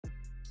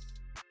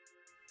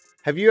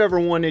Have you ever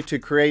wanted to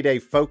create a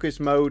focus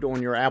mode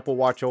on your Apple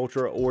Watch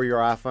Ultra or your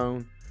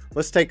iPhone?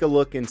 Let's take a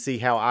look and see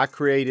how I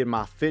created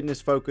my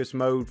fitness focus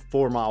mode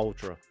for my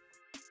Ultra.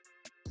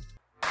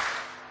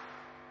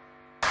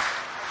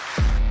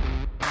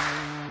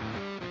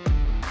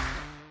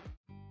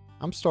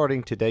 I'm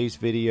starting today's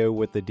video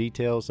with the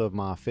details of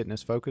my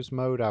fitness focus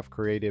mode I've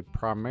created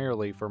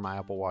primarily for my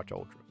Apple Watch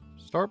Ultra.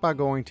 Start by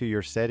going to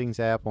your settings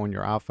app on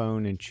your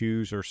iPhone and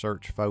choose or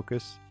search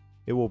focus.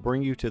 It will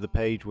bring you to the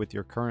page with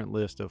your current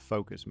list of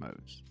focus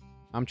modes.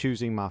 I'm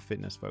choosing my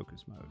fitness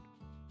focus mode.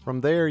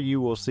 From there, you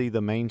will see the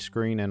main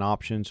screen and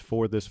options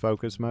for this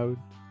focus mode.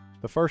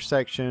 The first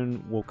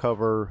section will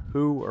cover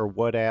who or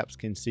what apps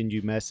can send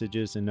you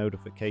messages and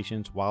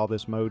notifications while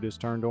this mode is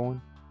turned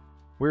on.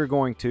 We're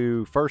going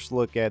to first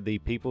look at the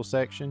people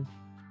section.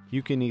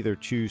 You can either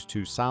choose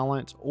to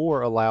silence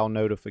or allow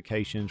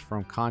notifications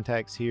from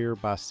contacts here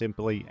by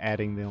simply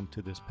adding them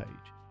to this page.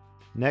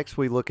 Next,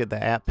 we look at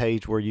the app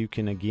page where you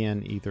can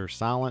again either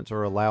silence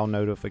or allow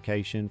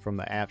notification from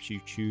the apps you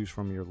choose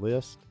from your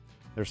list.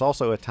 There's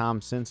also a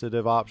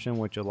time-sensitive option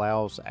which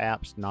allows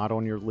apps not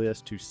on your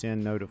list to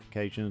send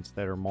notifications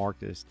that are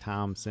marked as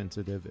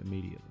time-sensitive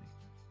immediately.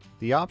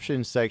 The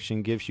options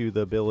section gives you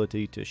the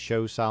ability to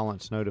show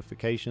silence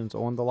notifications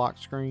on the lock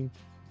screen,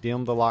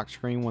 dim the lock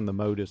screen when the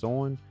mode is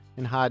on,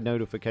 and hide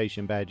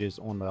notification badges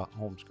on the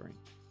home screen.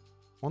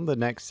 On the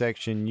next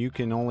section, you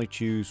can only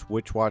choose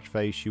which watch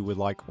face you would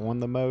like on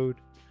the mode.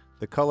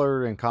 The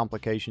color and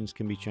complications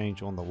can be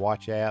changed on the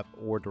watch app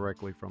or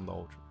directly from the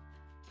Ultra.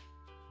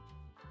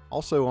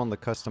 Also on the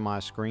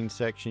customize screen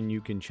section,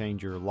 you can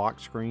change your lock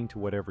screen to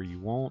whatever you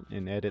want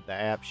and edit the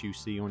apps you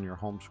see on your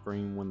home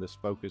screen when this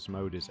focus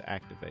mode is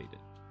activated.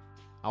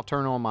 I'll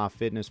turn on my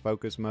fitness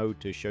focus mode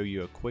to show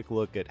you a quick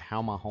look at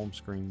how my home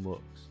screen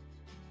looks.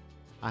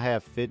 I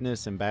have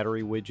fitness and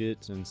battery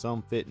widgets and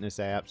some fitness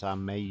apps I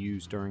may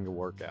use during a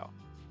workout.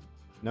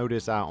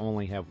 Notice I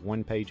only have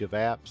one page of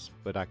apps,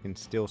 but I can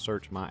still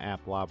search my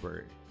app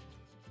library.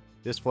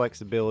 This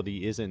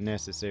flexibility isn't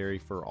necessary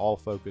for all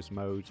focus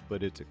modes,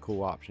 but it's a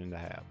cool option to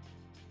have.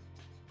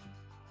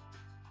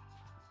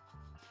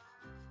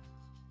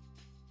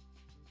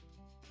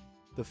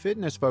 The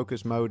fitness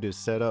focus mode is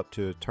set up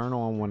to turn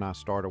on when I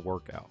start a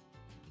workout.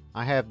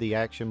 I have the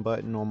action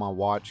button on my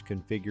watch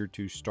configured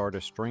to start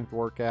a strength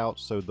workout,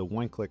 so the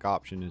one-click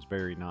option is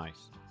very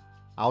nice.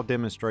 I'll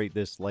demonstrate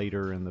this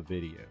later in the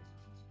video.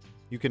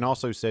 You can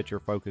also set your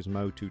focus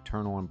mode to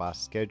turn on by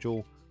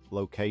schedule,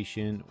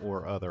 location,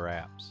 or other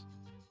apps.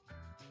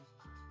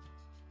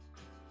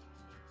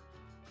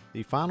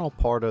 The final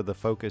part of the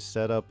focus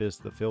setup is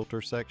the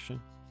filter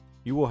section.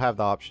 You will have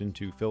the option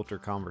to filter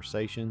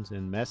conversations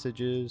and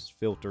messages,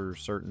 filter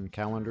certain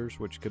calendars,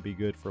 which could be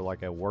good for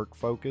like a work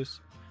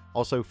focus.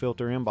 Also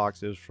filter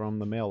inboxes from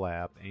the Mail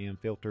app and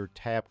filter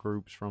tab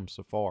groups from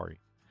Safari.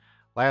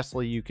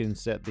 Lastly, you can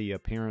set the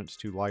appearance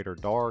to light or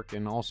dark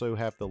and also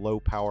have the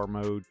low power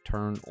mode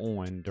turned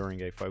on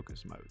during a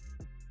focus mode.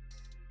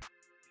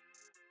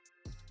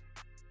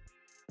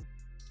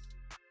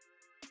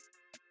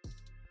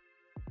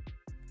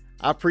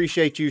 I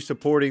appreciate you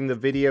supporting the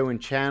video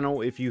and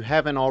channel. If you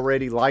haven't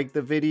already liked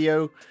the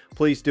video,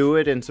 please do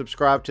it and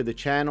subscribe to the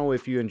channel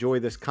if you enjoy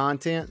this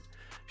content.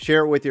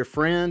 Share it with your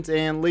friends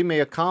and leave me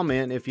a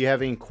comment if you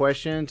have any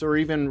questions or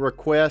even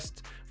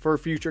requests for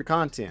future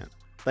content.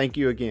 Thank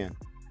you again.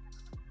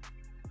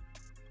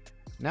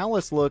 Now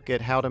let's look at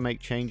how to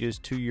make changes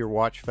to your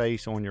watch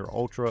face on your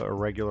Ultra or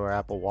regular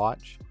Apple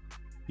Watch.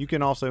 You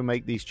can also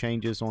make these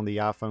changes on the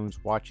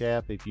iPhone's watch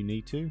app if you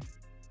need to.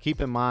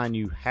 Keep in mind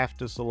you have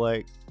to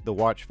select the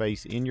watch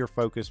face in your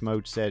focus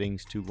mode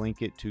settings to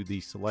link it to the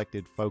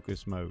selected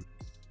focus mode.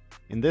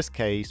 In this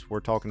case, we're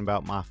talking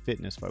about my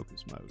fitness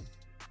focus mode.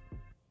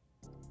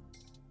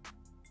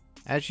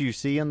 As you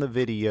see in the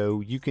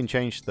video, you can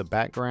change the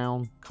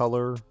background,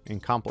 color,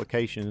 and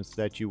complications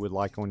that you would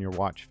like on your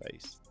watch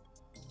face.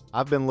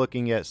 I've been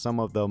looking at some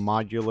of the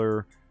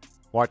modular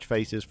watch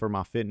faces for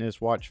my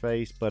fitness watch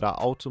face, but I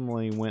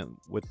ultimately went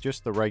with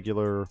just the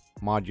regular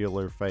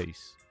modular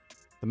face.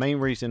 The main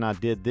reason I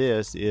did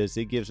this is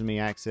it gives me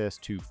access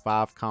to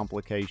 5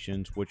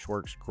 complications, which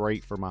works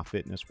great for my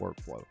fitness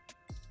workflow.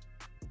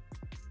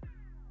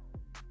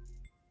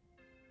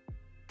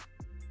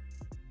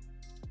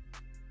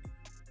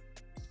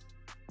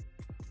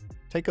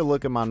 Take a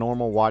look at my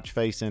normal watch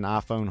face and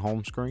iPhone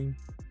home screen.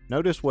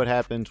 Notice what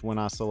happens when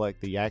I select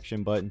the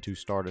action button to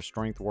start a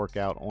strength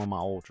workout on my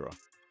Ultra.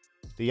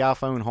 The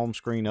iPhone home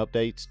screen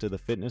updates to the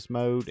fitness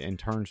mode and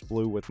turns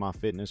blue with my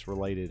fitness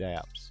related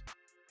apps.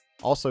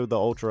 Also, the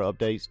Ultra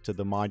updates to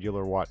the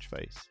modular watch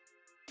face.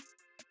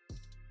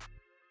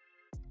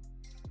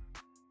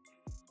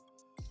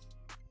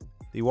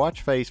 The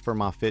watch face for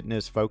my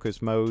fitness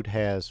focus mode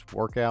has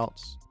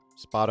workouts,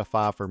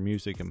 Spotify for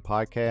music and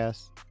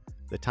podcasts,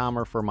 the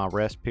timer for my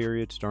rest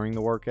periods during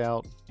the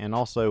workout, and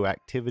also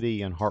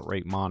activity and heart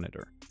rate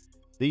monitor.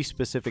 These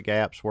specific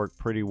apps work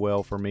pretty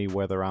well for me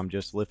whether I'm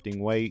just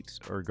lifting weights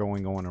or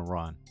going on a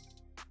run.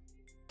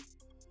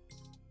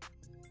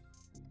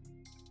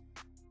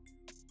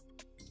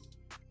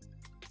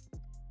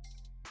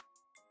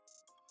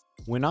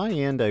 When I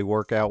end a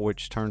workout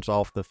which turns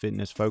off the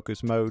fitness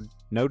focus mode,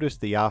 notice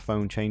the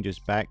iPhone changes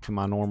back to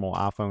my normal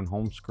iPhone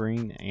home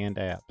screen and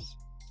apps.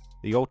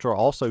 The Ultra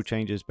also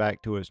changes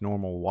back to its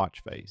normal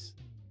watch face.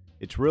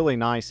 It's really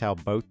nice how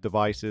both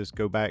devices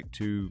go back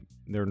to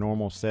their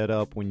normal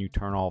setup when you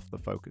turn off the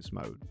focus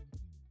mode.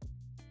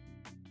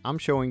 I'm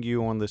showing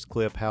you on this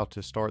clip how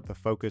to start the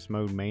focus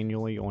mode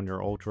manually on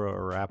your Ultra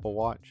or Apple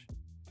Watch.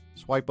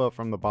 Swipe up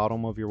from the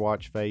bottom of your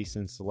watch face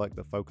and select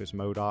the focus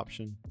mode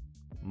option.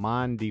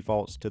 Mine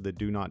defaults to the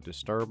Do Not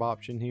Disturb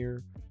option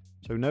here,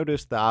 so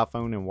notice the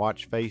iPhone and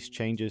watch face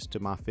changes to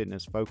my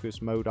fitness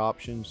focus mode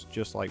options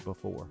just like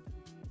before.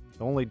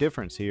 The only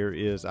difference here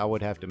is I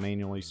would have to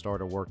manually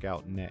start a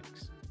workout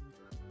next.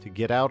 To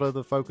get out of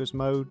the focus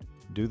mode,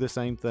 do the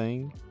same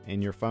thing,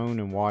 and your phone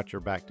and watch are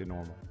back to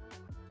normal.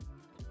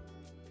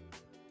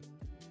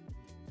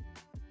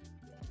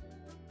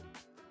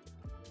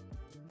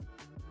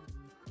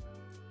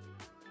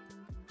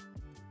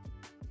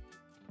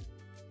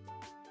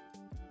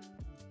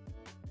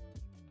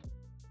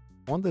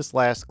 On this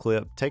last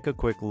clip, take a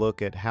quick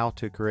look at how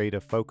to create a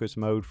focus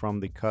mode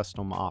from the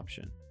custom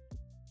option.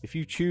 If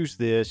you choose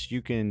this,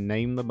 you can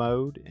name the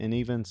mode and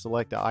even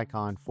select an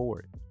icon for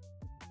it.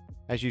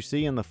 As you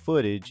see in the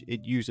footage,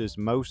 it uses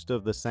most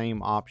of the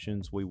same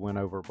options we went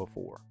over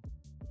before.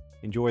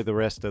 Enjoy the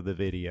rest of the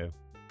video.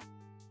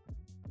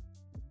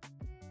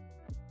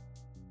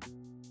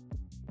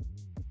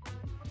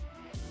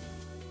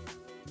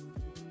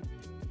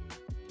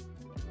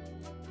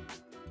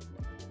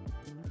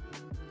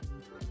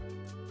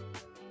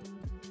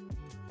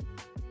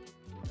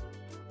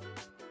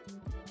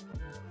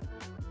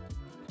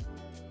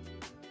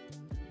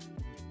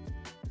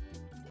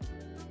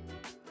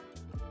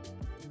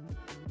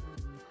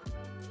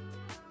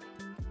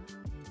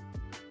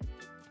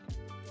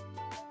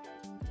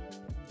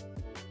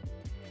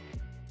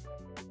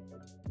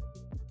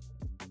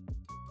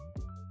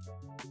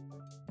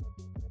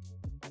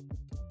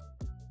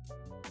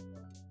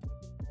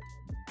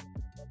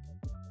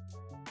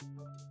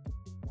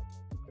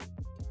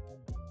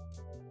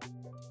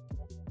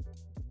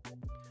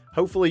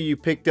 Hopefully you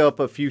picked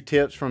up a few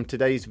tips from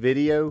today's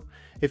video.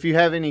 If you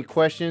have any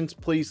questions,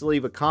 please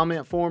leave a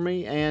comment for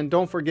me, and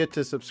don't forget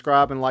to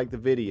subscribe and like the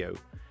video.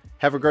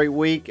 Have a great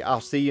week. I'll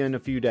see you in a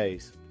few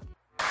days.